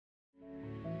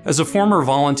As a former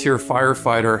volunteer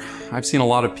firefighter, I've seen a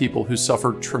lot of people who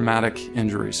suffered traumatic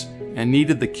injuries and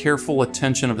needed the careful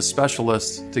attention of a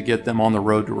specialist to get them on the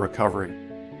road to recovery.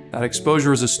 That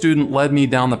exposure as a student led me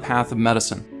down the path of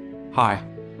medicine. Hi,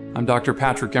 I'm Dr.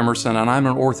 Patrick Emerson, and I'm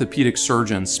an orthopedic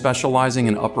surgeon specializing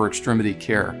in upper extremity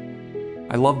care.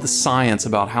 I love the science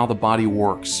about how the body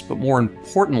works, but more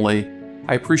importantly,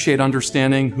 I appreciate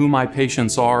understanding who my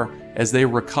patients are as they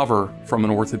recover from an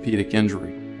orthopedic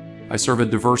injury. I serve a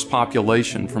diverse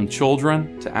population from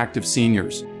children to active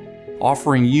seniors.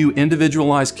 Offering you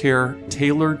individualized care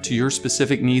tailored to your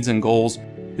specific needs and goals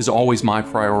is always my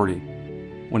priority.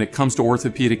 When it comes to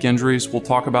orthopedic injuries, we'll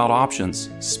talk about options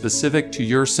specific to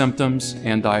your symptoms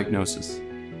and diagnosis.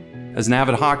 As an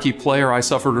avid hockey player, I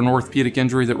suffered an orthopedic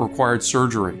injury that required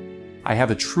surgery. I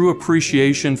have a true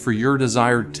appreciation for your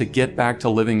desire to get back to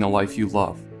living the life you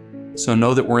love. So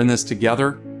know that we're in this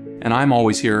together, and I'm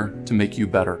always here to make you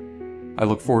better. I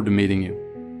look forward to meeting you.